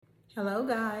Hello,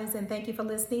 guys, and thank you for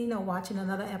listening or watching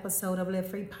another episode of Live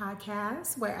Free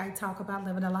Podcast, where I talk about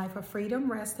living a life of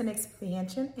freedom, rest, and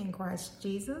expansion in Christ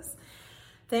Jesus.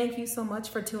 Thank you so much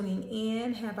for tuning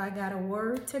in. Have I got a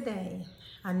word today?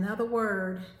 Another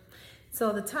word.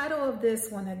 So the title of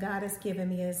this one that God has given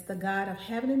me is The God of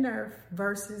Heaven and Earth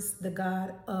versus the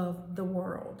God of the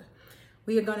World.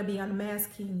 We are going to be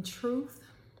unmasking truth.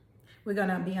 We're going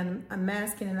to be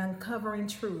unmasking and uncovering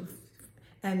truth.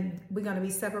 And we're going to be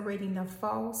separating the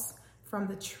false from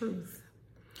the truth.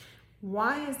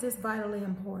 Why is this vitally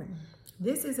important?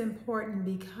 This is important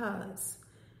because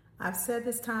I've said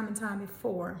this time and time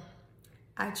before.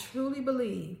 I truly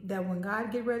believe that when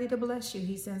God get ready to bless you,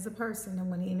 he sends a person.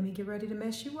 And when the enemy get ready to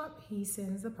mess you up, he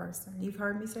sends a person. You've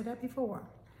heard me say that before.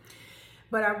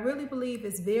 But I really believe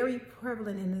it's very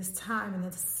prevalent in this time and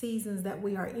the seasons that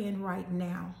we are in right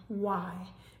now. Why?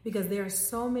 Because there are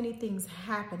so many things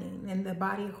happening in the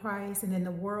body of Christ and in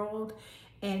the world.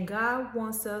 And God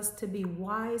wants us to be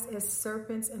wise as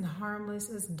serpents and harmless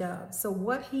as doves. So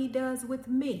what he does with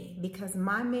me, because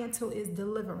my mantle is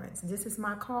deliverance, this is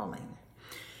my calling.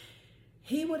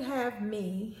 He would have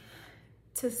me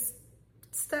to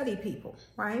study people,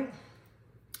 right?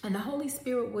 And the Holy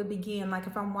Spirit would begin, like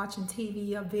if I'm watching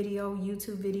TV, a video,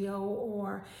 YouTube video,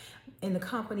 or in the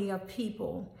company of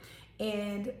people.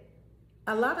 And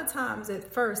a lot of times at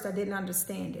first I didn't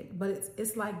understand it, but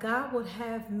it's like God would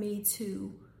have me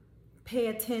to pay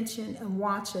attention and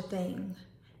watch a thing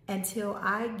until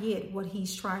I get what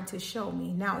he's trying to show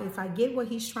me. Now, if I get what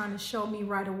he's trying to show me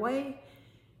right away,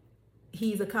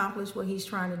 he's accomplished what he's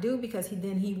trying to do, because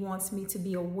then he wants me to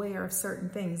be aware of certain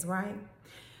things, right?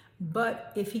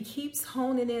 But if he keeps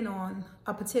honing in on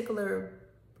a particular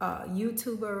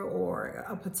YouTuber or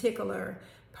a particular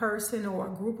person or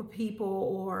a group of people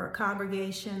or a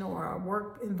congregation or a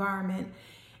work environment,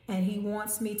 and he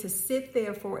wants me to sit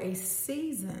there for a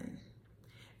season,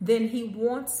 then he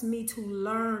wants me to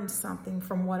learn something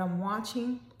from what I'm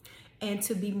watching and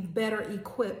to be better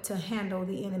equipped to handle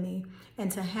the enemy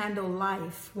and to handle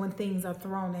life when things are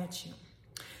thrown at you.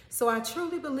 So I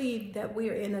truly believe that we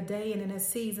are in a day and in a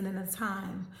season and a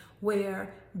time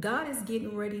where God is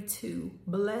getting ready to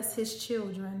bless his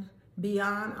children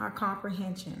beyond our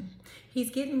comprehension. He's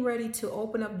getting ready to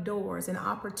open up doors and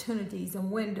opportunities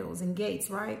and windows and gates,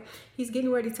 right? He's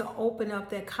getting ready to open up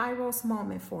that Kairos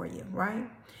moment for you, right?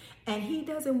 And he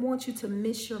doesn't want you to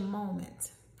miss your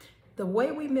moment. The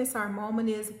way we miss our moment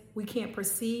is we can't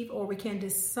perceive or we can't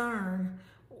discern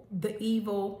the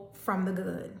evil from the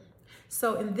good.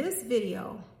 So in this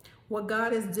video, what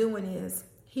God is doing is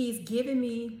he's giving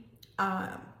me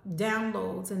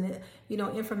downloads and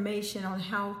information on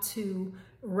how to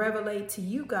revelate to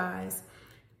you guys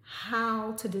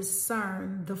how to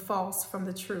discern the false from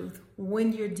the truth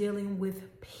when you're dealing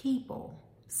with people,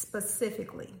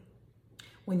 specifically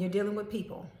when you're dealing with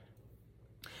people.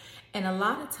 And a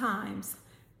lot of times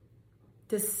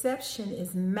deception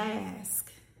is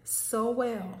masked so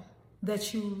well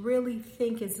that you really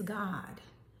think it's God,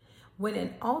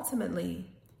 when ultimately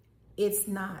it's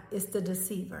not. It's the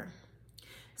deceiver.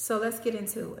 So let's get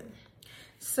into it.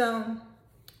 So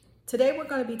today we're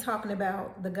going to be talking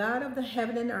about the God of the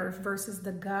heaven and earth versus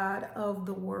the God of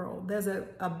the world. There's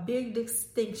a big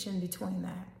distinction between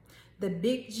that. The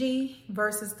big G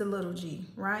versus the little g,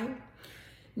 right?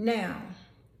 Now,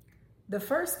 the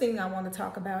first thing I want to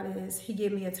talk about is, he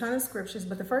gave me a ton of scriptures,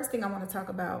 but the first thing I want to talk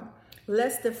about,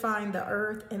 let's define the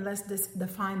earth and let's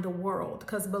define the world.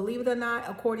 Because believe it or not,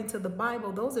 according to the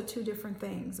Bible, those are two different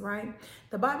things, right?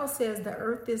 The Bible says the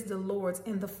earth is the Lord's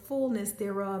and the fullness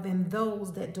thereof and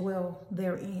those that dwell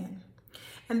therein.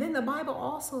 And then the Bible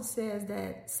also says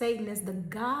that Satan is the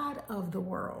God of the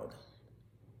world.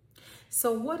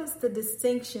 So what is the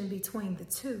distinction between the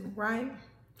two, right?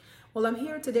 Well, I'm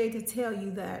here today to tell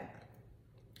you that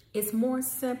it's more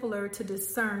simpler to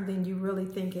discern than you really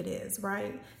think it is,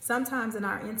 right? Sometimes in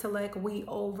our intellect, we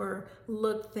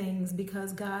overlook things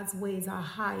because God's ways are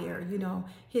higher.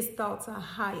 His thoughts are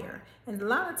higher. And a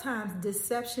lot of times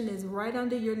deception is right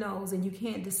under your nose and you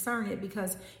can't discern it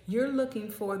because you're looking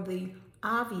for the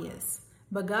obvious.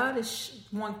 But God is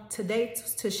want today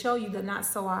to show you the not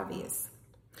so obvious.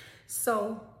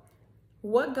 So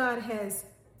what God has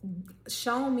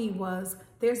shown me was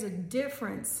there's a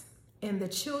difference in the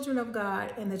children of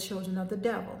God and the children of the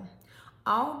devil.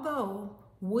 Although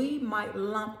we might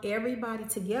lump everybody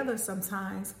together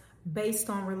sometimes based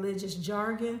on religious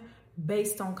jargon,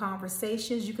 based on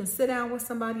conversations. You can sit down with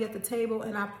somebody at the table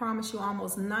and I promise you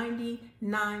almost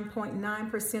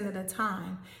 99.9% of the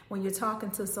time when you're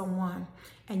talking to someone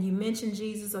and you mention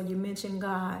Jesus or you mention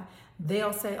God,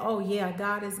 they'll say, oh yeah,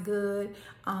 God is good.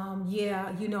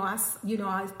 Yeah,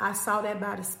 I saw that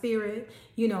by the Spirit,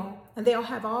 and they'll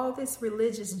have all this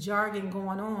religious jargon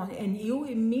going on. And you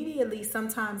immediately,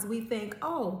 sometimes we think,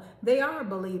 oh, they are a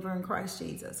believer in Christ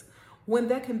Jesus, when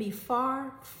that can be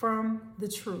far from the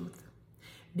truth.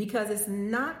 Because it's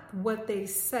not what they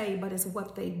say, but it's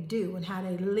what they do and how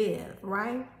they live,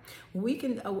 right? We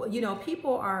can,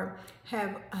 people are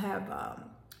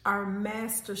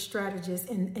master strategists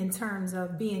in terms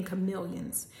of being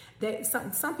chameleons.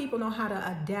 Some people know how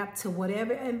to adapt to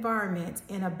whatever environment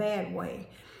in a bad way,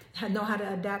 know how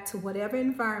to adapt to whatever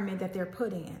environment that they're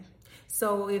put in.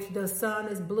 So if the sun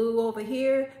is blue over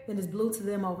here, then it's blue to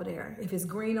them over there. If it's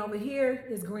green over here,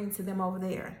 it's green to them over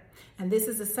there. And this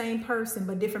is the same person,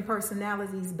 but different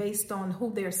personalities based on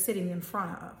who they're sitting in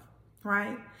front of,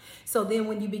 right? So then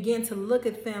when you begin to look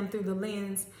at them through the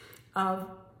lens of,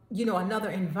 another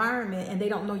environment, and they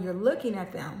don't know you're looking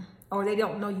at them, or they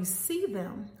don't know you see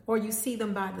them, or you see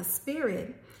them by the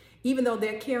Spirit, even though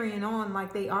they're carrying on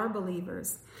like they are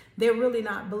believers, they're really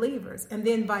not believers. And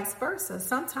then vice versa.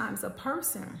 Sometimes a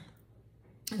person,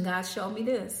 and God showed me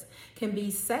this, can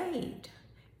be saved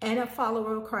and a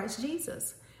follower of Christ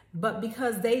Jesus. But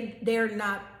because they're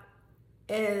not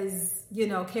as,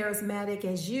 charismatic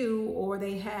as you, or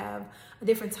they have a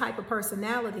different type of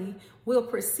personality, we'll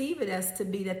perceive it as to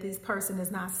be that this person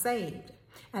is not saved.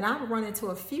 And I've run into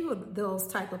a few of those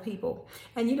type of people.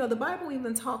 And the Bible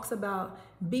even talks about,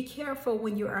 be careful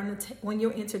when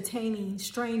you're entertaining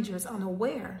strangers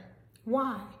unaware.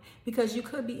 Why? Because you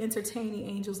could be entertaining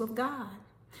angels of God,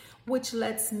 which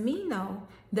lets me know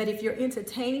that if you're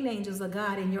entertaining angels of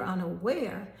God and you're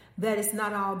unaware, that it's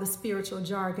not all the spiritual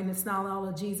jargon, it's not all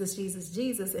of Jesus, Jesus,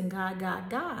 Jesus, and God, God,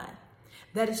 God.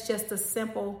 That it's just a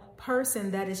simple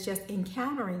person that is just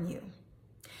encountering you.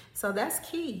 So that's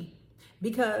key.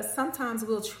 Because sometimes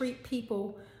we'll treat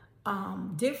people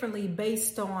differently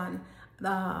based on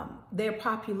their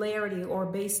popularity, or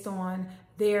based on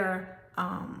their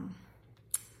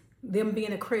them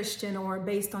being a Christian, or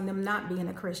based on them not being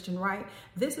a Christian, right?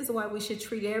 This is why we should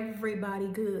treat everybody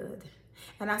good.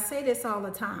 And I say this all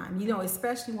the time,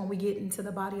 especially when we get into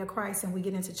the body of Christ and we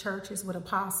get into churches with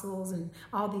apostles and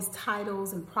all these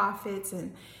titles and prophets,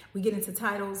 and we get into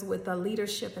titles with the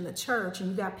leadership in the church,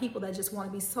 and you got people that just want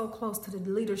to be so close to the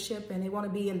leadership, and they want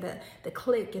to be in the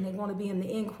clique, and they want to be in the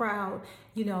in crowd,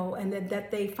 and that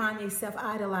they find themselves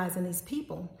idolizing these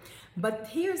people. But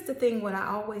here's the thing, what I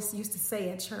always used to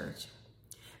say at church.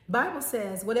 Bible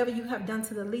says, whatever you have done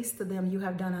to the least of them, you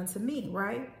have done unto me,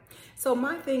 right? So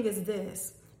my thing is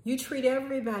this: you treat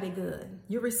everybody good.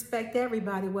 You respect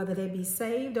everybody, whether they be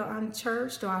saved or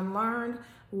unchurched or unlearned,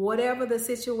 whatever the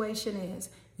situation is.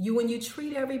 When you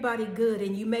treat everybody good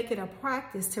and you make it a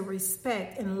practice to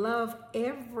respect and love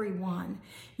everyone,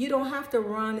 you don't have to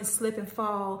run and slip and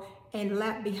fall and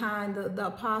lap behind the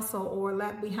apostle or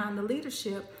lap behind the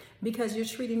leadership, because you're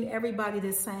treating everybody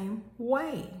the same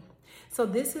way. So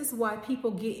this is why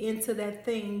people get into that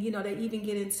thing, they even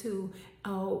get into,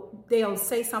 they'll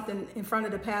say something in front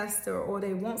of the pastor, or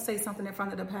they won't say something in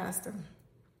front of the pastor.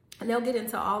 And they'll get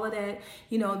into all of that,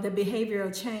 the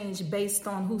behavioral change based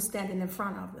on who's standing in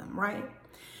front of them, right?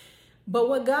 But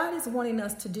what God is wanting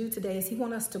us to do today is He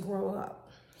wants us to grow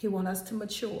up. He wants us to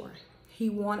mature. He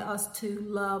wants us to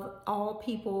love all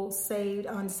people, saved,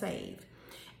 unsaved.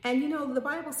 And the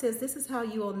Bible says this is how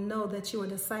you will know that you're a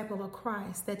disciple of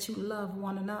Christ, that you love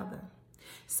one another.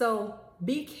 So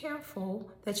be careful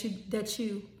that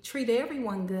you treat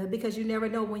everyone good, because you never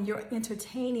know when you're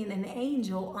entertaining an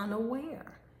angel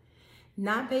unaware.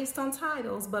 Not based on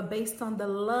titles, but based on the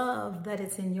love that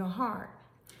is in your heart.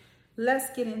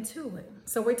 Let's get into it.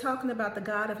 So we're talking about the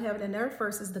God of heaven and earth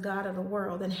versus the God of the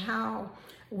world, and how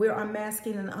we're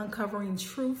unmasking and uncovering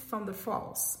truth from the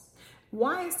false.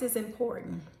 Why is this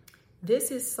important?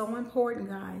 This is so important,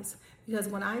 guys, because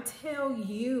when I tell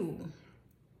you,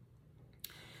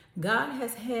 God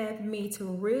has had me to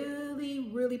really,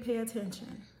 really pay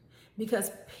attention,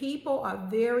 because people are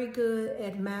very good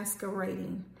at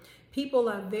masquerading. People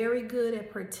are very good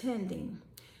at pretending,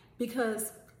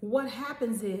 because what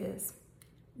happens is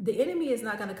the enemy is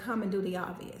not going to come and do the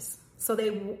obvious.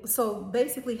 So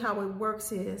basically how it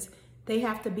works is they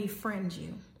have to befriend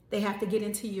you. They have to get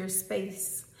into your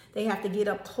space. They have to get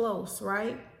up close,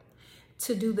 right?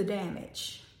 To do the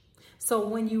damage. So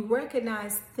when you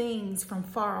recognize things from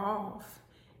far off,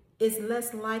 it's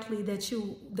less likely that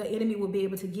the enemy will be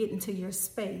able to get into your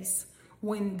space,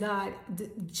 when God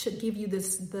should give you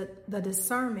the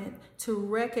discernment to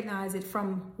recognize it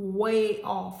from way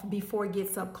off before it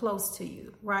gets up close to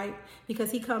you, right?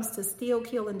 Because he comes to steal,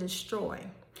 kill, and destroy.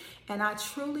 And I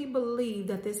truly believe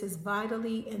that this is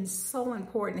vitally and so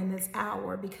important in this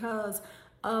hour because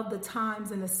of the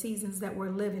times and the seasons that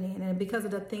we're living in, and because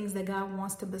of the things that God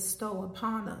wants to bestow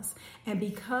upon us, and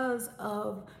because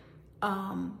of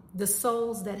the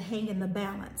souls that hang in the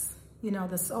balance.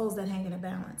 The souls that hang in the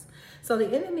balance. So the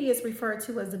enemy is referred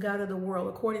to as the God of the world,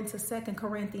 according to 2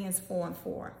 Corinthians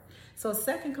 4:4. So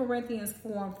 2 Corinthians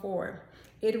 4:4,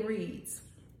 it reads,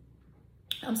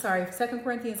 2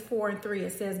 Corinthians 4:3,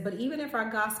 it says, but even if our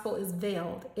gospel is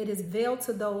veiled, it is veiled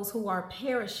to those who are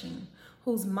perishing,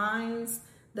 whose minds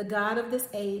the God of this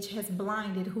age has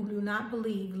blinded, who do not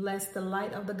believe, lest the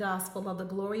light of the gospel of the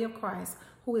glory of Christ,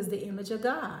 who is the image of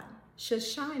God, should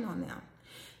shine on them.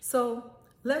 So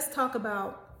let's talk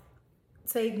about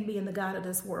Satan being the God of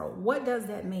this world. What does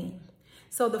that mean?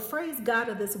 So the phrase God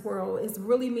of this world is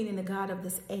really meaning the God of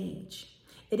this age.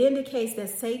 It indicates that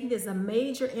Satan is a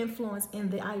major influence in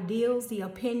the ideals, the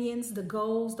opinions, the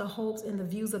goals, the hopes, and the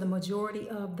views of the majority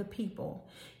of the people.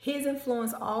 His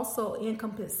influence also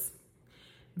encompasses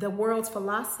the world's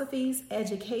philosophies,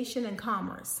 education, and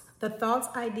commerce. The thoughts,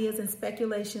 ideas, and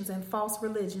speculations and false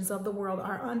religions of the world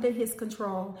are under his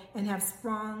control and have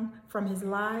sprung from his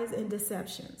lies and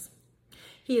deceptions.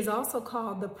 He is also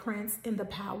called the prince in the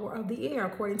power of the air,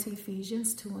 according to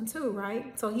Ephesians 2:2,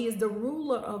 right? So he is the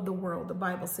ruler of the world, the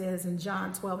Bible says in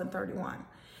John 12:31.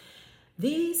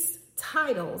 These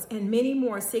titles and many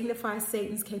more signify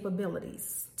Satan's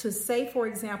capabilities. To say, for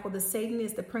example, that Satan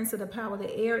is the prince of the power of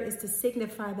the air is to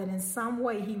signify that in some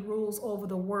way he rules over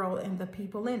the world and the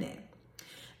people in it.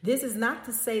 This is not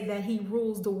to say that he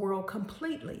rules the world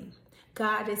completely.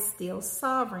 God is still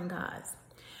sovereign, guys.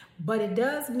 But it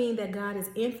does mean that God's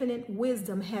infinite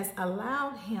wisdom has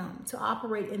allowed him to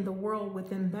operate in the world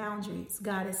within boundaries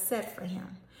God has set for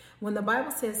him. When the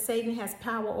Bible says Satan has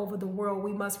power over the world,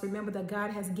 we must remember that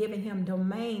God has given him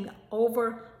domain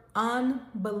over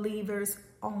unbelievers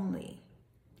only.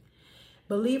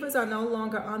 Believers are no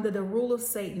longer under the rule of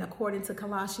Satan, according to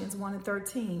Colossians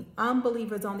 1:13.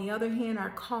 Unbelievers, on the other hand,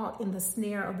 are caught in the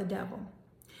snare of the devil.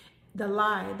 The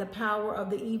lie, the power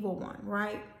of the evil one,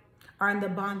 right, are in the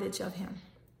bondage of him.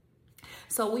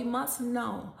 So we must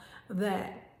know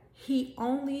that he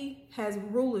only has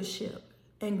rulership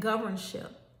and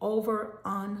governorship over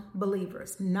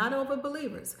unbelievers, not over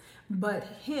believers. But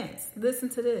hence, listen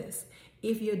to this.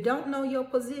 If you don't know your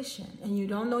position and you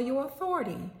don't know your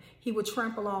authority, he will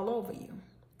trample all over you.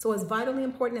 So it's vitally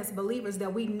important as believers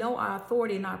that we know our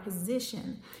authority and our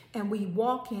position, and we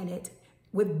walk in it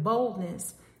with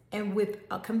boldness and with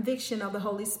a conviction of the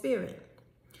Holy Spirit.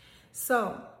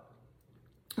 So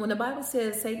when the Bible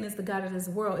says Satan is the God of this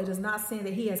world, it is not saying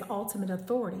that he has ultimate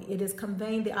authority. It is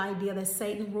conveying the idea that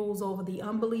Satan rules over the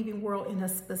unbelieving world in a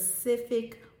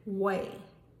specific way.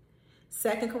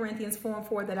 2 Corinthians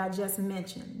 4:4 that I just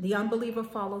mentioned. The unbeliever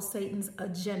follows Satan's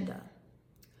agenda.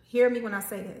 Hear me when I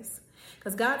say this.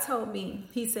 Because God told me,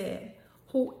 he said,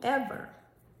 whoever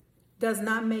does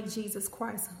not make Jesus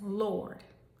Christ Lord,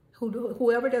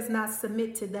 whoever does not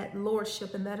submit to that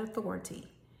lordship and that authority,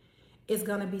 is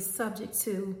going to be subject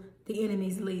to the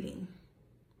enemy's leading.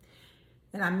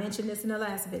 And I mentioned this in the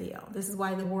last video. This is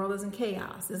why the world is in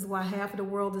chaos. This is why half of the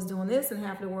world is doing this and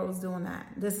half of the world is doing that.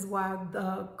 This is why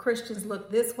the Christians look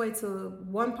this way to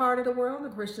one part of the world, the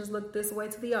Christians look this way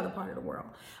to the other part of the world.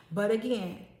 But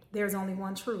again, there's only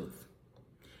one truth.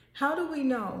 How do we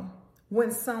know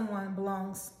when someone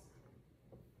belongs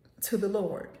to the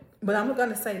Lord? But I'm going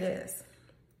to say this.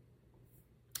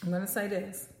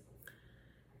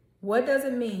 What does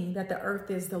it mean that the earth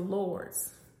is the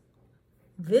Lord's?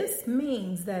 This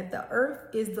means that the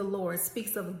earth is the Lord's,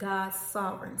 speaks of God's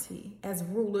sovereignty as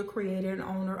ruler, creator, and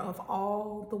owner of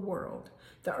all the world.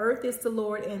 The earth is the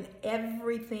Lord and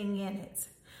everything in it.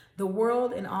 The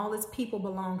world and all its people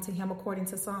belong to him, according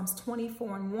to Psalms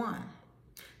 24:1.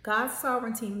 God's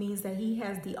sovereignty means that he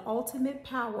has the ultimate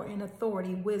power and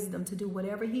authority, wisdom to do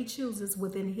whatever he chooses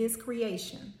within his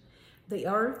creation. The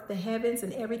earth, the heavens,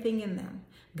 and everything in them.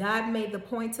 God made the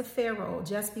point to Pharaoh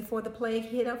just before the plague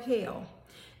hit of hail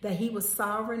that he was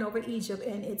sovereign over Egypt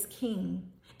and its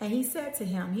king. And he said to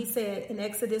him, he said in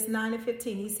Exodus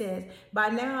 9:15, he said, by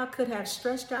now I could have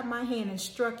stretched out my hand and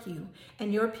struck you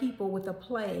and your people with a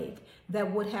plague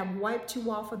that would have wiped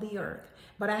you off of the earth.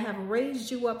 But I have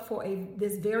raised you up for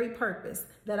this very purpose,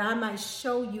 that I might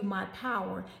show you my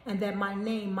power and that my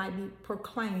name might be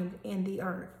proclaimed in the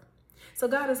earth. So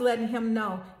God is letting him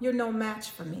know, you're no match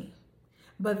for me.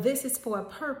 But this is for a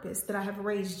purpose that I have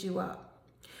raised you up.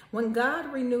 When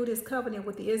God renewed his covenant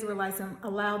with the Israelites and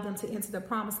allowed them to enter the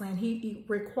promised land, he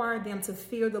required them to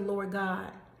fear the Lord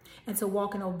God. and to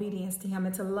walk in obedience to him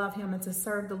and to love him and to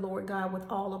serve the Lord God with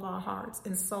all of our hearts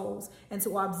and souls and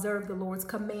to observe the Lord's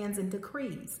commands and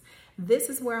decrees. This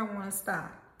is where I want to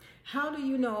stop. How do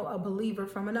you know a believer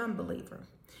from an unbeliever?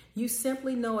 You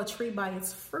simply know a tree by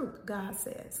its fruit, God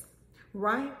says,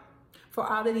 right? For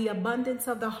out of the abundance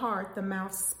of the heart, the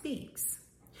mouth speaks.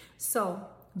 So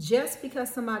just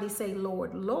because somebody say,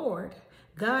 Lord, Lord,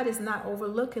 God is not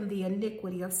overlooking the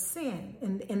iniquity of sin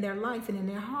in their life and in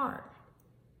their heart.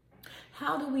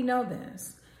 How do we know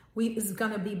this? It's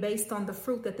going to be based on the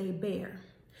fruit that they bear.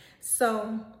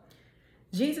 So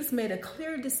Jesus made a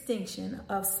clear distinction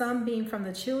of some being from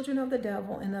the children of the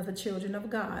devil and of the children of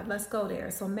God. Let's go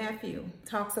there. So Matthew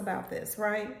talks about this,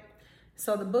 right?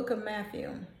 So the book of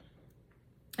Matthew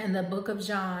and the book of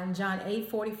John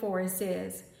 8:44, it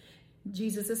says,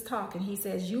 Jesus is talking. He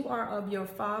says, you are of your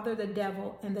father, the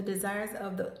devil, and the desires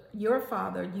of your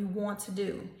father you want to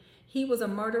do. He was a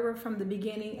murderer from the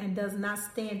beginning and does not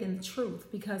stand in the truth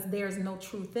because there's no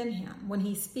truth in him. When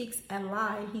he speaks a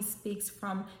lie, he speaks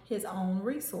from his own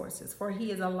resources, for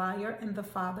he is a liar and the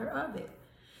father of it.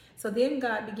 So then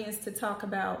God begins to talk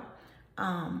about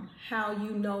how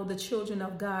you know the children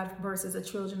of God versus the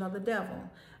children of the devil.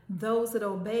 Those that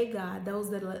obey God, those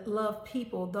that love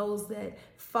people, those that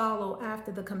follow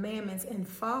after the commandments and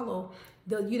follow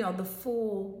the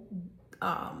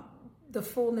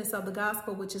fullness of the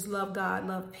gospel, which is love God,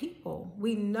 love people.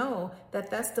 We know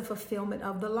that that's the fulfillment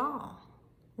of the law,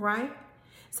 right?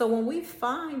 So when we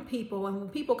find people and when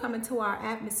people come into our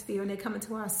atmosphere and they come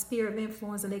into our sphere of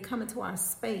influence and they come into our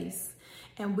space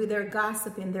and they're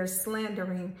gossiping, they're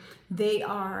slandering, they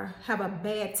have a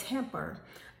bad temper.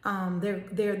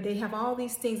 They have all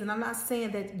these things, and I'm not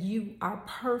saying that you are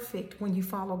perfect when you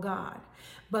follow God,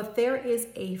 but there is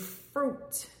a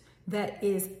fruit that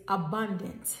is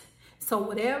abundant. So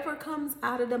whatever comes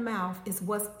out of the mouth is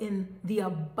what's in the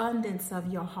abundance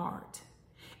of your heart.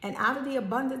 And out of the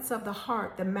abundance of the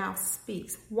heart, the mouth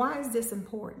speaks. Why is this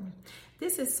important?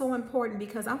 This is so important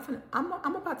because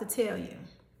I'm about to tell you,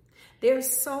 there's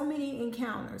so many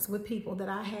encounters with people that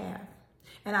I have.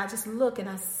 And I just look and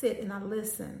I sit and I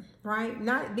listen, right?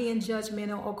 Not being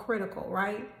judgmental or critical,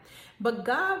 right? But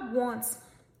God wants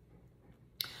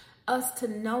us to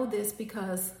know this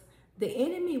because the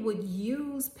enemy would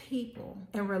use people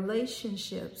and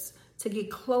relationships to get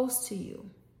close to you,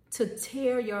 to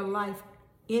tear your life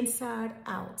inside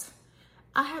out.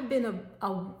 I have been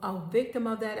a victim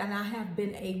of that, and I have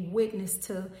been a witness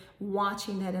to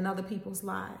watching that in other people's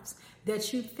lives.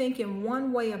 That you think in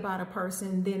one way about a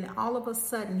person, then all of a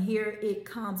sudden here it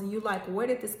comes, and you're like, where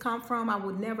did this come from? I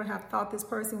would never have thought this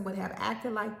person would have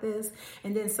acted like this.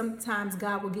 And then sometimes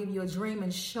God will give you a dream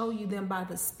and show you them by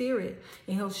the Spirit,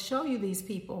 and he'll show you these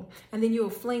people. And then you'll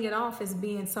fling it off as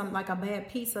being something like a bad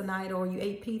pizza night, or you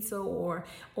ate pizza, or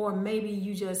maybe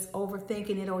you just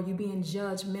overthinking it, or you being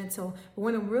judgmental. But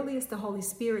when it really is the Holy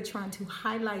Spirit trying to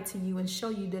highlight to you and show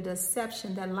you the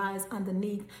deception that lies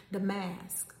underneath the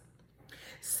mask.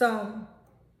 So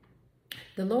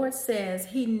the Lord says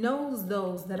he knows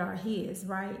those that are his,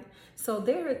 right? So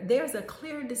there's a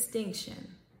clear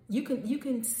distinction. You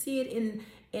can see it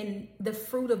in the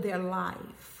fruit of their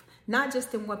life, not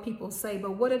just in what people say,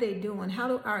 but what are they doing?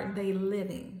 How are they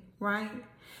living, right?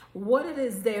 What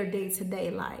is their day-to-day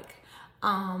like?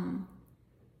 I'm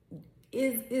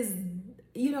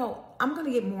going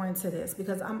to get more into this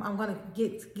because I'm going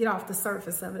to get off the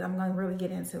surface of it. I'm going to really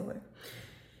get into it.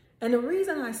 And the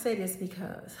reason I say this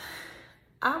because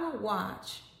I would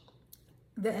watch,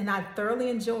 and I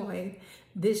thoroughly enjoy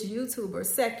this YouTuber,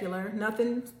 secular,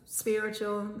 nothing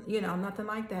spiritual, nothing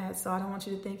like that. So I don't want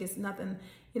you to think it's nothing,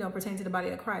 pertaining to the body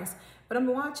of Christ. But I'm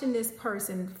watching this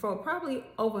person for probably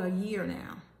over a year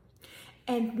now.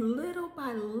 And little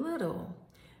by little,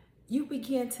 you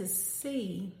begin to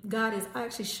see God is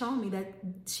actually showing me that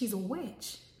she's a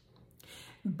witch.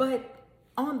 But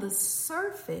on the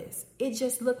surface, it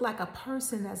just looked like a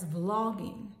person that's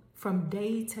vlogging from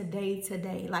day to day to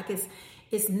day. Like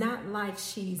it's not like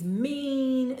she's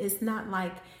mean. It's not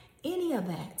like any of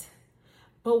that.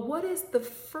 But what is the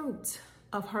fruit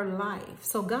of her life?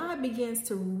 So God begins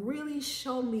to really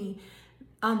show me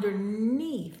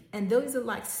underneath, and those are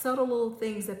like subtle little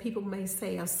things that people may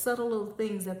say, or subtle little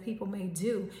things that people may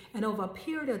do. And over a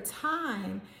period of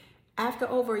time, after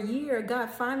over a year,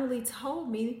 God finally told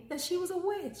me that she was a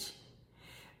witch.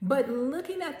 But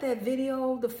looking at that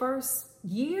video the first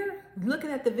year, looking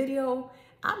at the video,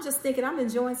 I'm just thinking I'm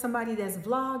enjoying somebody that's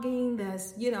vlogging,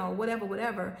 that's,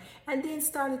 whatever. And then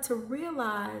started to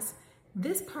realize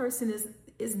this person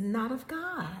is not of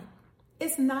God.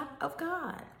 It's not of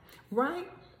God, right?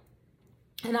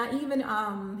 And I even,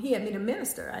 he had me to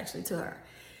minister actually to her.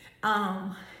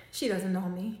 She doesn't know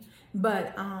me,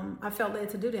 but I felt led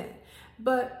to do that.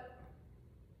 But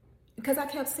because I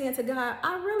kept saying to God,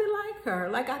 I really like her.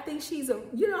 Like, I think she's I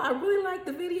really like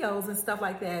the videos and stuff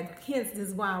like that. Hence, this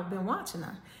is why I've been watching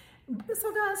her.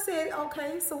 So God said,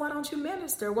 okay, so why don't you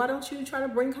minister? Why don't you try to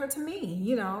bring her to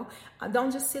me?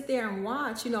 Don't just sit there and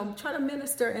watch, try to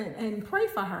minister and pray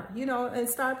for her, and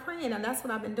start praying. And that's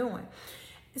what I've been doing.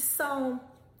 So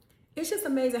it's just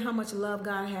amazing how much love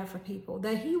God has for people,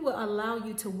 that he will allow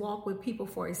you to walk with people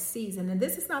for a season. And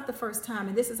this is not the first time.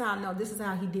 And this is how I know, this is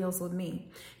how he deals with me.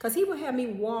 Because he will have me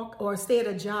walk or stay at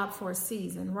a job for a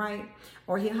season, right?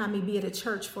 Or he'll have me be at a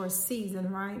church for a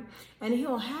season, right? And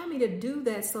he'll have me to do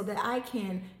that so that I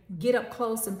can get up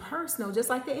close and personal, just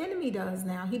like the enemy does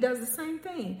now. He does the same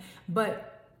thing.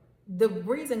 But the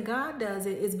reason God does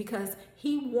it is because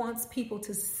he wants people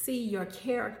to see your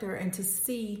character and to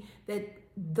see that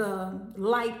the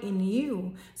light in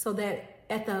you, so that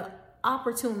at the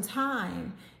opportune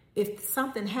time, if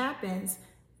something happens,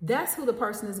 that's who the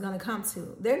person is going to come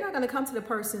to. They're not going to come to the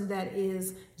person that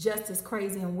is just as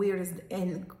crazy and weird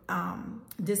and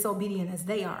disobedient as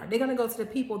they are. They're going to go to the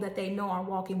people that they know are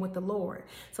walking with the Lord.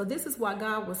 So this is why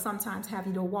God will sometimes have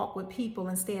you to walk with people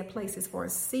and stay at places for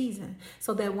a season,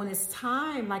 so that when it's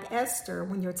time, like Esther,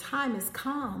 when your time has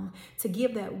come to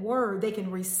give that word, they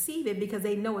can receive it because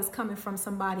they know it's coming from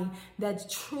somebody that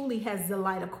truly has the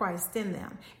light of Christ in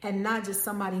them, and not just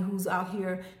somebody who's out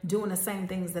here doing the same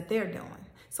things that they're doing.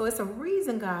 So it's a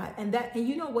reason, God, and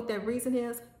you know what that reason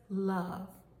is? Love,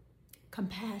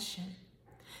 compassion.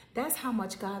 That's how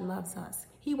much God loves us.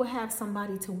 He will have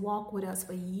somebody to walk with us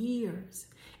for years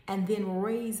and then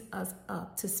raise us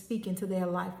up to speak into their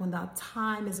life when the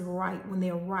time is right, when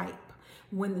they're ripe,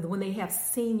 when they have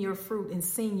seen your fruit and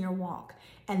seen your walk.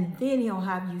 And then he'll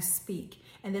have you speak.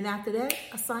 And then after that,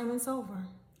 assignment's over.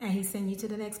 And he send you to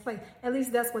the next place. At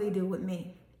least that's what he do with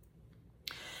me.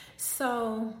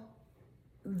 So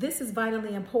this is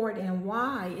vitally important, and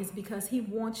why is because he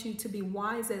wants you to be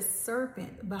wise as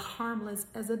serpent but harmless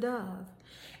as a dove.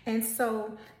 And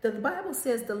so the Bible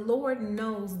says the Lord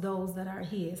knows those that are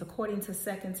his, according to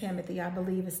 2 Timothy, I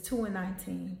believe it's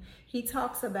 2:19. He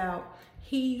talks about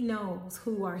he knows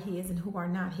who are his and who are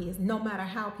not his, no matter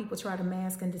how people try to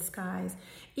mask and disguise,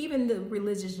 even the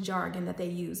religious jargon that they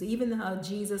use, even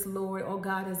Jesus, Lord, or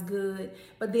God is good,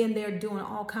 but then they're doing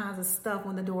all kinds of stuff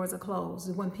when the doors are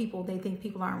closed, when they think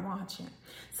people aren't watching.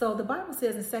 So the Bible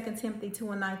says in 2 Timothy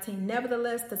 2:19,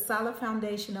 nevertheless, the solid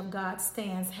foundation of God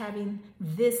stands, having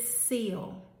this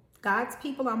seal. God's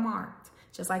people are marked,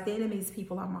 just like the enemy's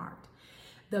people are marked.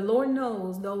 The Lord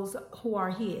knows those who are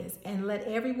his, and let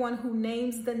everyone who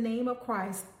names the name of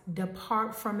Christ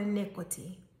depart from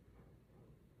iniquity.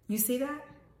 You see that?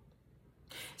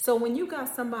 So when you got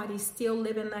somebody still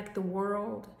living like the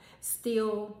world,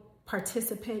 still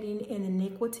participating in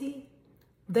iniquity,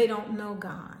 they don't know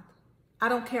God. I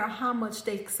don't care how much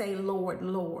they say, Lord,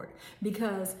 Lord,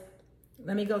 because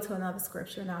let me go to another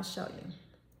scripture and I'll show you.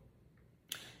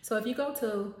 So if you go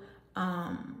to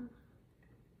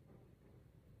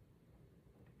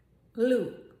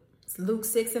Luke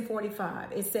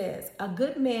 6:45, it says, a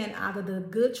good man out of the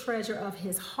good treasure of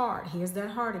his heart, here's that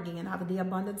heart again, out of the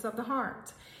abundance of the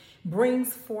heart,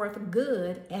 brings forth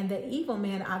good, and the evil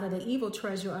man out of the evil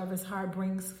treasure of his heart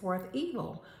brings forth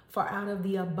evil. For out of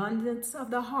the abundance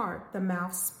of the heart, the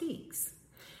mouth speaks.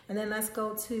 And then let's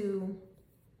go to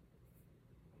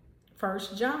 1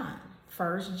 John.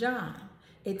 1 John.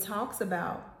 It talks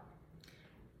about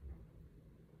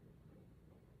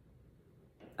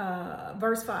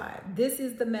verse 5. This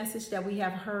is the message that we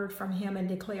have heard from him and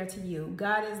declare to you.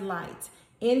 God is light.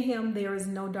 In him there is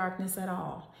no darkness at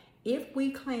all. If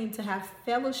we claim to have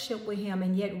fellowship with him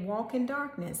and yet walk in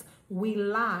darkness, we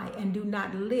lie and do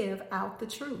not live out the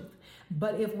truth.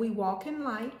 But if we walk in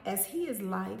light as he is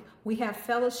light, we have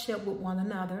fellowship with one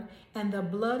another, and the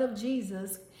blood of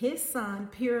Jesus, his son,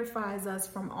 purifies us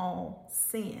from all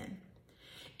sin.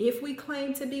 If we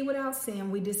claim to be without sin,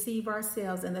 we deceive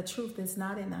ourselves and the truth is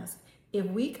not in us. If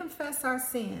we confess our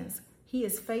sins, he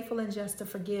is faithful and just to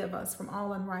forgive us from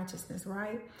all unrighteousness,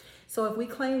 right? So if we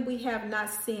claim we have not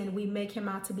sinned, we make him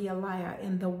out to be a liar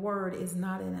and the word is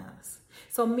not in us.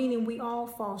 So meaning we all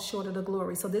fall short of the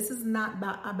glory. So this is not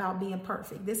about being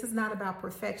perfect. This is not about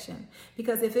perfection.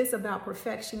 Because if it's about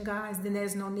perfection, guys, then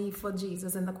there's no need for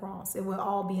Jesus and the cross. It will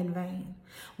all be in vain.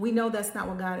 We know that's not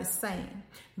what God is saying.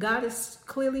 God is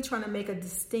clearly trying to make a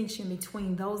distinction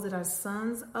between those that are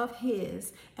sons of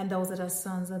his and those that are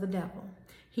sons of the devil.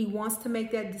 He wants to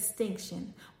make that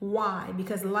distinction. Why?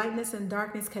 Because lightness and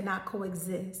darkness cannot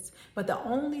coexist. But the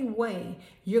only way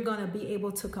you're going to be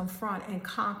able to confront and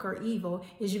conquer evil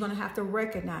is you're going to have to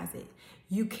recognize it.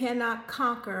 You cannot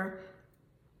conquer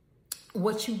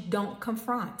what you don't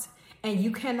confront. And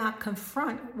you cannot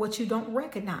confront what you don't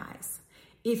recognize.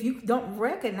 If you don't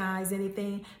recognize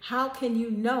anything, how can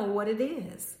you know what it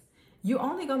is? You're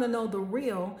only going to know the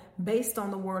real based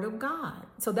on the Word of God.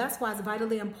 So that's why it's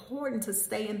vitally important to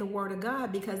stay in the Word of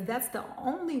God, because that's the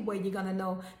only way you're going to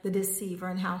know the deceiver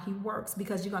and how he works,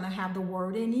 because you're going to have the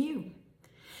Word in you.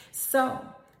 So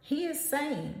he is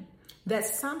saying that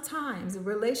sometimes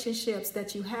relationships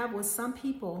that you have with some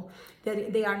people,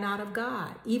 that they are not of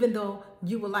God, even though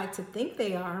you would like to think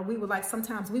they are.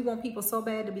 Sometimes we want people so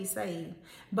bad to be saved,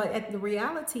 but the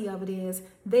reality of it is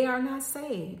they are not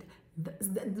saved.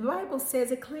 The Bible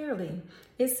says it clearly.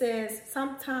 It says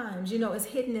sometimes, it's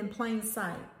hidden in plain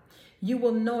sight. You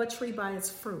will know a tree by its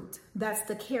fruit. That's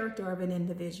the character of an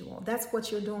individual. That's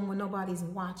what you're doing when nobody's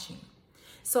watching.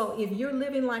 So if you're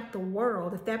living like the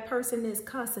world, if that person is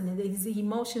cussing and his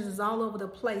emotions is all over the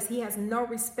place, he has no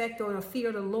respect or a fear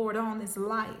of the Lord on his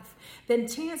life, then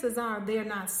chances are they're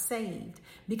not saved,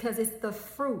 because it's the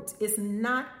fruit. It's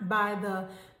not by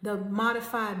the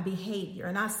modified behavior.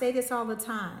 And I say this all the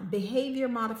time. Behavior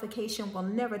modification will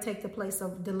never take the place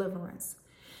of deliverance.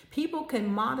 People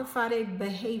can modify their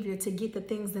behavior to get the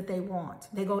things that they want.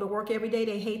 They go to work every day.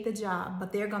 They hate the job,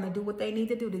 but they're going to do what they need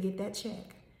to do to get that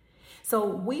check. So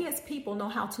we as people know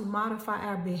how to modify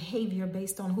our behavior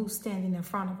based on who's standing in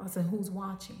front of us and who's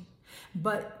watching.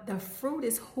 But the fruit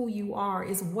is who you are,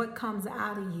 is what comes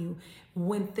out of you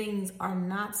when things are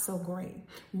not so great.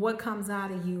 What comes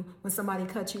out of you when somebody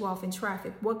cuts you off in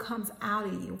traffic? What comes out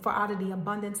of you? For out of the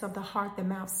abundance of the heart, the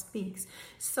mouth speaks.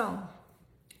 So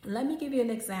let me give you an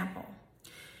example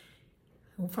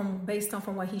based on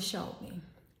what he showed me.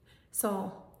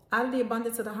 So out of the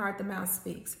abundance of the heart, the mouth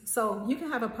speaks. So you can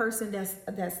have a person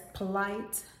that's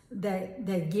polite,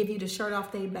 that give you the shirt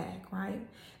off their back, right?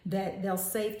 That they'll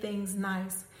say things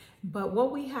nice. But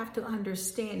what we have to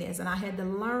understand is, and I had to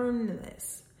learn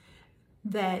this,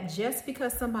 that just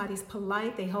because somebody's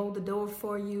polite, they hold the door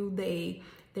for you, they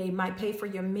might pay for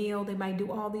your meal, they might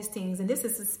do all these things. And this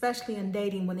is especially in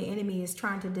dating, when the enemy is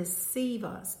trying to deceive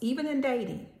us. Even in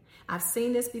dating, I've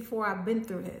seen this before, I've been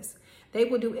through this. They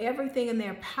will do everything in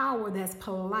their power that's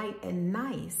polite and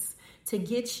nice to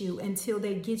get you, until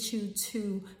they get you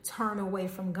to turn away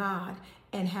from God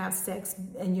and have sex,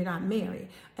 and you're not married,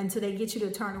 until they get you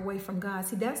to turn away from God.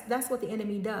 See, that's what the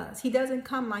enemy does. He doesn't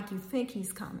come like you think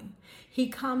he's coming. He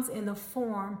comes in the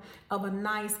form of a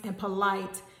nice and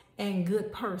polite and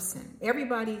good person.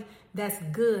 Everybody that's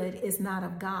good is not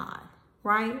of God,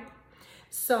 right?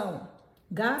 So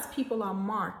God's people are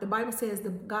marked. The Bible says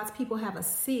God's people have a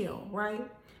seal, right?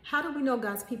 How do we know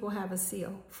God's people have a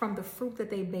seal? From the fruit that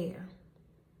they bear.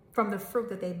 From the fruit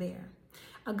that they bear.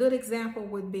 A good example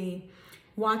would be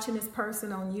watching this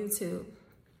person on YouTube,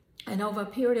 and over a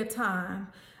period of time,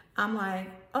 I'm like,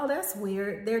 oh, that's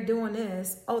weird, they're doing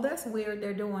this. Oh, that's weird,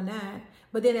 they're doing that.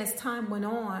 But then as time went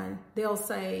on, they'll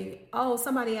say, oh,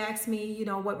 somebody asked me,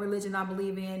 what religion I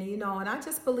believe in, and I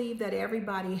just believe that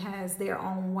everybody has their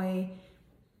own way.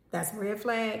 That's red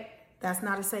flag. That's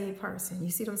not a saved person. You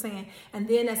see what I'm saying? And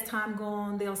then as time goes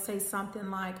on, they'll say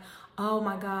something like, oh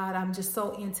my God, I'm just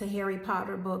so into Harry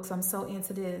Potter books. I'm so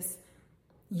into this.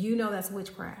 That's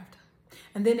witchcraft.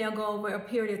 And then they'll go over a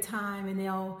period of time and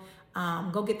they'll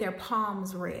go get their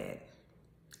palms read.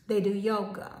 They do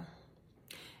yoga.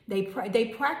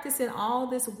 They practice in all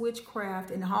this witchcraft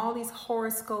and all these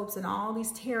horoscopes and all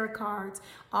these tarot cards,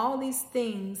 all these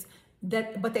things.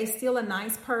 But they still a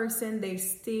nice person. They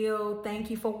still thank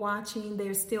you for watching.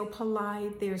 They're still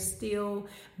polite. They're still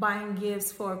buying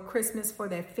gifts for Christmas for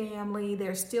their family.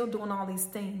 They're still doing all these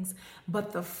things.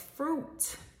 But the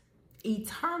fruit,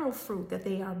 eternal fruit that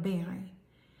they are bearing,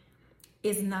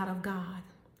 is not of God.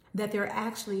 That they're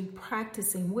actually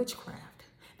practicing witchcraft.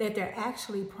 That they're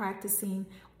actually practicing,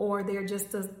 or they're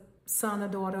just a son or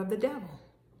daughter of the devil.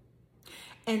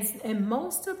 And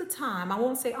most of the time, I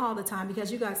won't say all the time,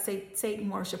 because you got Satan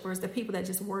worshipers, the people that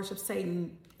just worship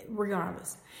Satan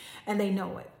regardless, and they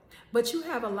know it. But you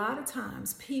have a lot of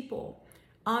times people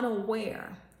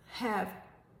unaware have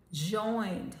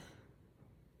joined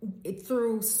it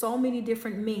through so many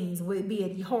different means, be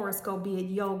it horoscope, be it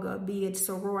yoga, be it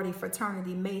sorority,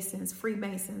 fraternity, Masons,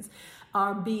 Freemasons,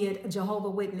 or be it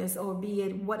Jehovah's Witness, or be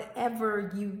it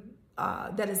whatever you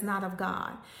that is not of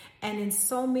God. And in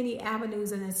so many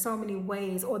avenues and in so many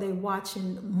ways, or they're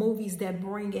watching movies that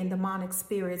bring in demonic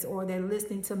spirits, or they're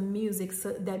listening to music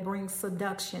that brings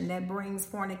seduction, that brings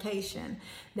fornication,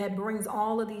 that brings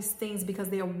all of these things because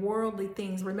they're worldly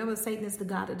things. Remember, Satan is the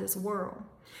god of this world.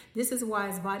 This is why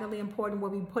it's vitally important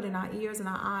what we put in our ears and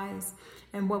our eyes,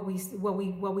 and what we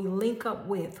link up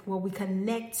with, what we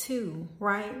connect to,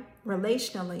 right?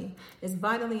 Relationally is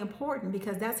vitally important,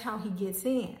 because that's how he gets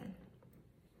in.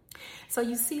 So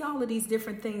you see all of these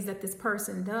different things that this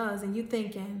person does, and you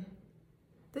thinking,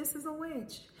 this is a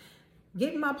witch.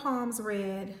 Getting my palms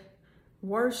read,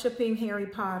 worshiping Harry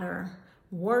Potter,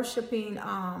 worshiping,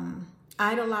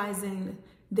 idolizing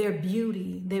their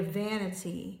beauty, their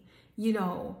vanity. You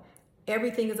know,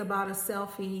 everything is about a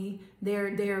selfie.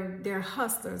 They're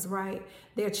hustlers, right?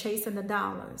 They're chasing the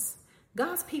dollars.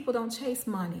 God's people don't chase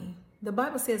money. The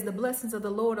Bible says the blessings of the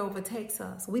Lord overtakes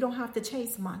us. We don't have to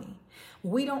chase money.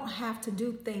 We don't have to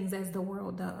do things as the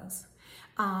world does.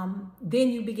 Then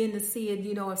you begin to see it,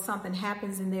 you know, if something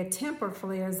happens and their temper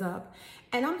flares up.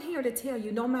 And I'm here to tell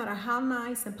you, no matter how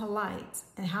nice and polite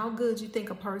and how good you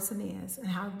think a person is and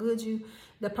how good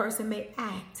the person may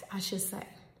act, I should say,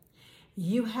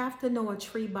 you have to know a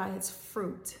tree by its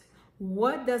fruit.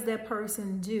 What does that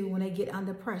person do when they get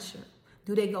under pressure?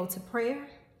 Do they go to prayer?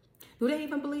 Do they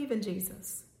even believe in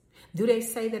Jesus? Do they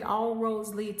say that all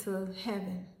roads lead to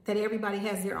heaven, that everybody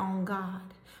has their own God?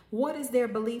 What is their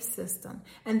belief system?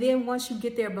 And then once you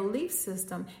get their belief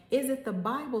system, is it the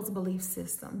Bible's belief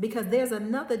system? Because there's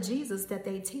another Jesus that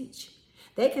they teach.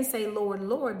 They can say, Lord,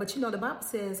 Lord, but you know, the Bible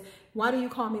says, why do you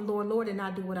call me Lord, Lord, and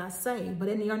not do what I say? But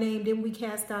in your name, didn't we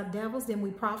cast out devils? Didn't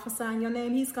we prophesy in your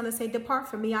name? He's going to say, depart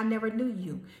from me. I never knew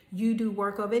you. You do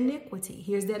work of iniquity.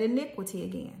 Here's that iniquity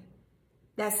again.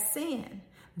 That's sin.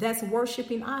 That's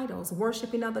worshiping idols,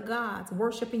 worshiping other gods,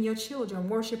 worshiping your children,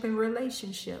 worshiping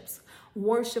relationships,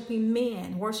 worshiping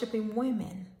men, worshiping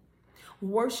women,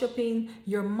 worshiping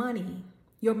your money,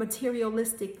 your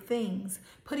materialistic things,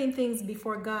 putting things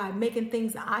before God, making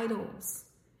things idols.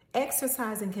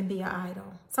 Exercising can be an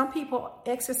idol. Some people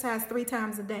exercise 3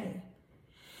 times a day.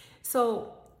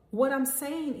 So what I'm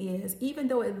saying is, even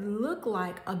though it looked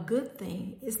like a good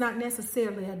thing, it's not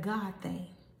necessarily a God thing.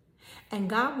 And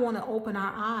God want to open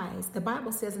our eyes. The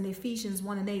Bible says in Ephesians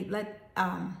 1:18,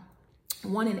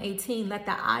 let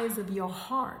the eyes of your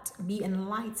heart be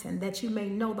enlightened, that you may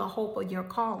know the hope of your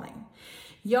calling.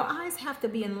 Your eyes have to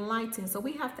be enlightened. So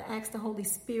we have to ask the Holy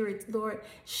Spirit, Lord,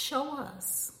 show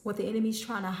us what the enemy's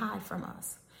trying to hide from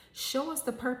us. Show us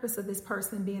the purpose of this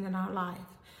person being in our life.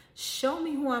 Show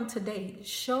me who I'm to date.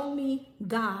 Show me,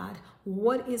 God,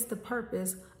 what is the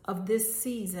purpose of this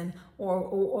season,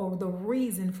 or the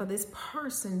reason for this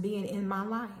person being in my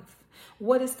life?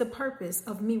 What is the purpose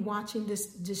of me watching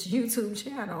this YouTube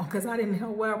channel? Because I didn't know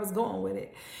where I was going with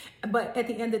it. But at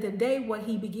the end of the day, what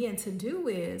he began to do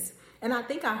is, and I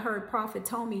think I heard Prophet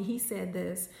Tommy, he said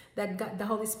this, that God, the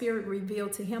Holy Spirit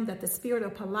revealed to him that the spirit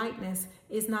of politeness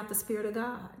is not the spirit of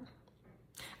God.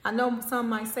 I know some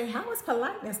might say, how is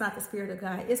politeness not the spirit of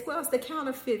God? It's the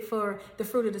counterfeit for the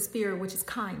fruit of the spirit, which is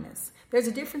kindness. There's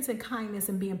a difference in kindness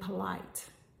and being polite.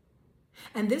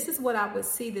 And this is what I would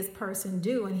see this person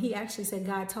do. And he actually said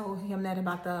God told him that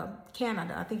about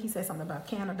Canada. I think he said something about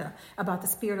Canada, about the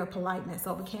spirit of politeness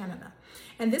over Canada.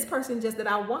 And this person just that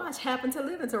I watched happened to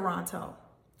live in Toronto.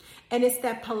 And it's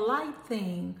that polite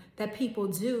thing that people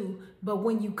do. But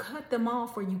when you cut them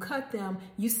off or you cut them,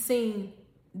 you seen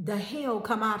the hell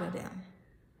come out of them.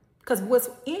 Because what's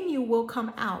in you will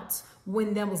come out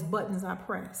when those buttons are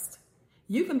pressed.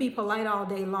 You can be polite all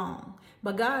day long,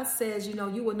 but God says, you know,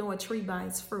 you will know a tree by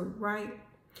its fruit, right?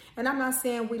 And I'm not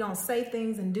saying we don't say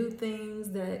things and do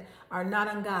things that are not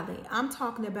ungodly. I'm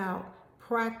talking about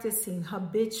practicing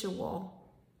habitual,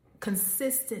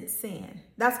 consistent sin.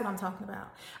 That's what I'm talking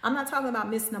about. I'm not talking about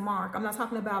missing the mark. I'm not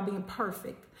talking about being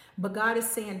perfect, but God is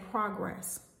saying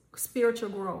progress, spiritual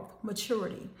growth,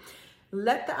 maturity.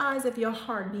 Let the eyes of your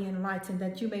heart be enlightened,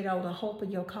 that you may know the hope of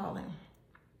your calling.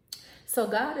 So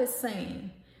God is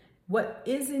saying, what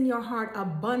is in your heart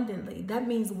abundantly, that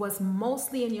means what's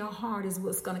mostly in your heart is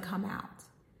what's going to come out.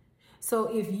 So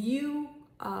if you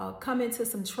come into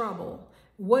some trouble,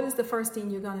 what is the first thing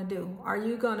you're going to do? Are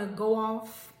you going to go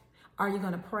off? Are you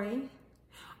going to pray?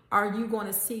 Are you going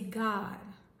to seek God?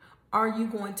 Are you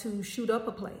going to shoot up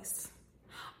a place?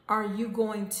 Are you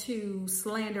going to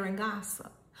slander and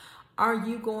gossip? Are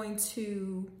you going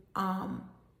to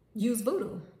use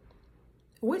voodoo,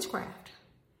 witchcraft?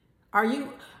 Are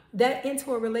you that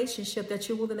into a relationship that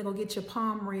you're willing to go get your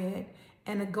palm read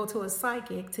and to go to a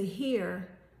psychic to hear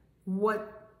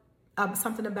what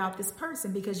something about this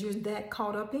person because you're that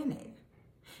caught up in it.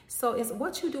 So it's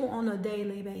what you do on a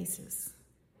daily basis.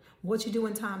 What you do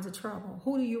in times of trouble.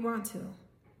 Who do you run to?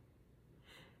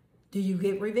 Do you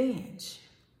get revenge?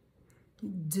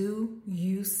 Do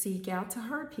you seek out to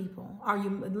hurt people? Are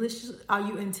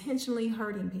you intentionally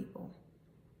hurting people?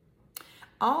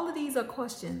 All of these are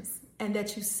questions and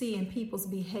that you see in people's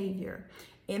behavior,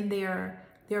 in their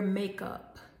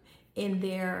makeup, in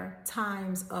their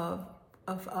times of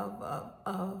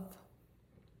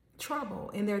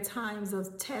trouble, in their times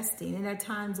of testing, in their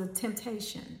times of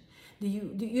temptation. Do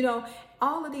you know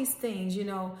all of these things,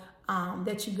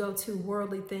 that you go to,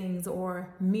 worldly things or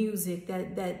music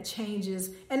that changes.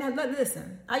 And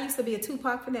listen, I used to be a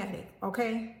Tupac fanatic,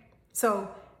 okay? So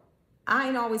I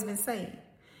ain't always been saved.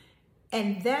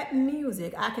 And that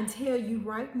music, I can tell you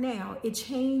right now, it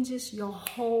changes your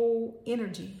whole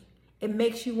energy. It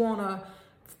makes you want to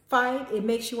fight. It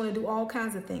makes you want to do all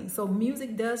kinds of things. So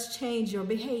music does change your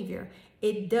behavior.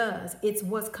 It does. It's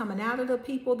what's coming out of the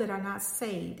people that are not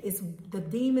saved. It's the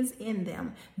demons in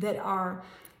them that are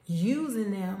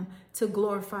using them to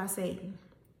glorify Satan.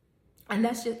 And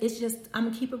I'm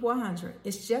going to keep it 100.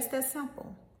 It's just that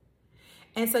simple.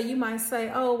 And so you might say,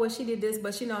 oh, well, she did this,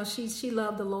 but she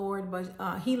loved the Lord,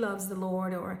 but he loves the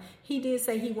Lord, or he did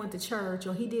say he went to church,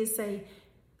 or he did say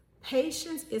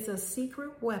patience is a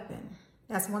secret weapon.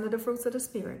 That's one of the fruits of the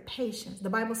Spirit, patience. The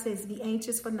Bible says be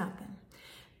anxious for nothing.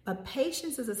 But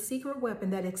patience is a secret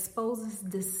weapon that exposes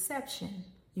deception.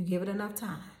 You give it enough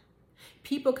time.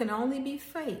 People can only be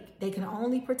fake. They can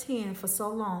only pretend for so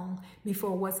long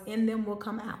before what's in them will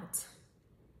come out.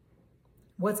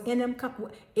 What's in them,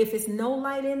 if it's no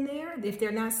light in there, if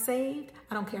they're not saved,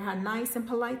 I don't care how nice and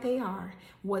polite they are,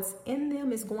 what's in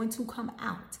them is going to come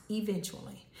out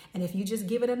eventually. And if you just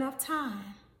give it enough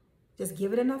time, just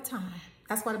give it enough time.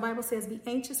 That's why the Bible says, be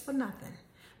anxious for nothing,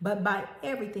 but by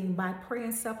everything, by prayer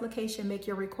and supplication, make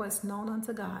your requests known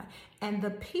unto God. And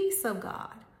the peace of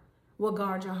God will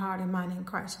guard your heart and mind in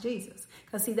Christ Jesus.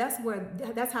 Because see,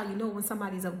 that's how you know when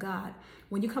somebody's of God.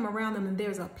 When you come around them and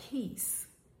there's a peace,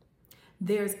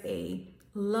 there's a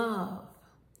love.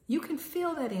 You can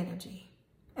feel that energy.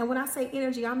 And when I say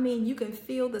energy, I mean you can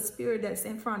feel the spirit that's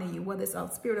in front of you, whether it's a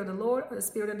spirit of the Lord or the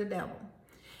spirit of the devil.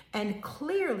 And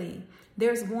clearly,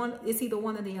 there's one, it's either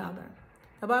one or the other.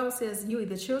 The Bible says you're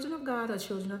either children of God or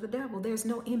children of the devil. There's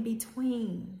no in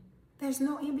between. There's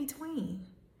no in between.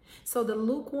 So the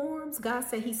lukewarms, God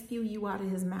said he spew you out of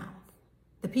his mouth.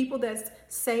 The people that's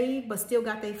saved but still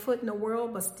got their foot in the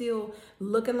world, but still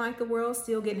looking like the world,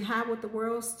 still getting high with the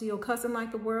world, still cussing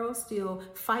like the world, still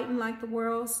fighting like the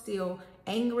world, still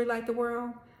angry like the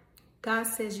world. God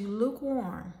says, you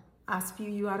lukewarm, I spew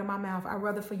you out of my mouth. I'd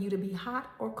rather for you to be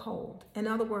hot or cold. In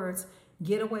other words,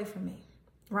 get away from me,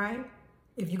 right?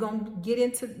 If you're going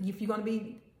to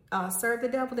be serve the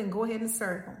devil, then go ahead and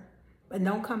serve him. But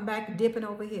don't come back dipping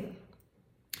over here.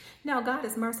 Now, God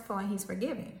is merciful and he's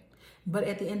forgiving. But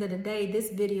at the end of the day, this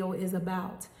video is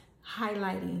about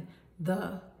highlighting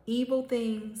the evil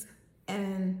things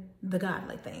and the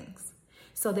godly things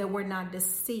so that we're not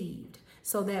deceived,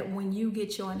 so that when you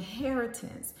get your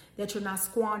inheritance, that you're not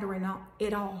squandering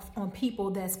it off on people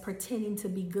that's pretending to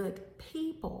be good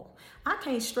people. I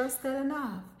can't stress that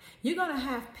enough. You're going to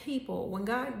have people, when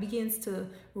God begins to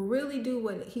really do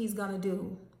what he's going to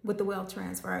do with the wealth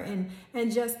transfer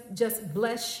and just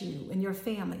bless you and your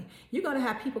family, you're going to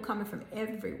have people coming from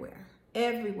everywhere,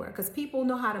 because people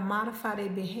know how to modify their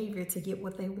behavior to get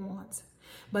what they want.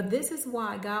 But this is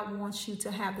why God wants you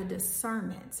to have the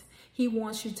discernment. He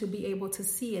wants you to be able to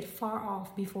see it far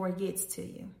off before it gets to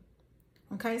you.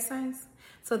 Okay, saints?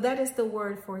 So that is the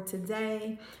word for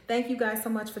today. Thank you guys so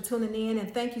much for tuning in,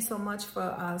 and thank you so much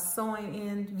for sowing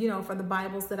in, for the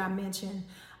Bibles that I mentioned.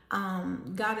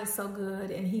 God is so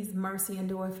good, and he's mercy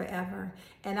endure forever.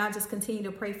 And I just continue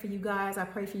to pray for you guys. I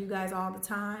pray for you guys all the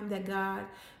time that God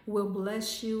will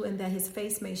bless you and that his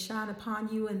face may shine upon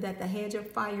you and that the hedge of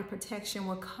fire protection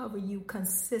will cover you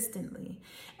consistently.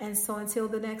 And so until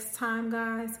the next time,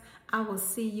 guys, I will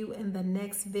see you in the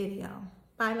next video.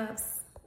 Bye, loves.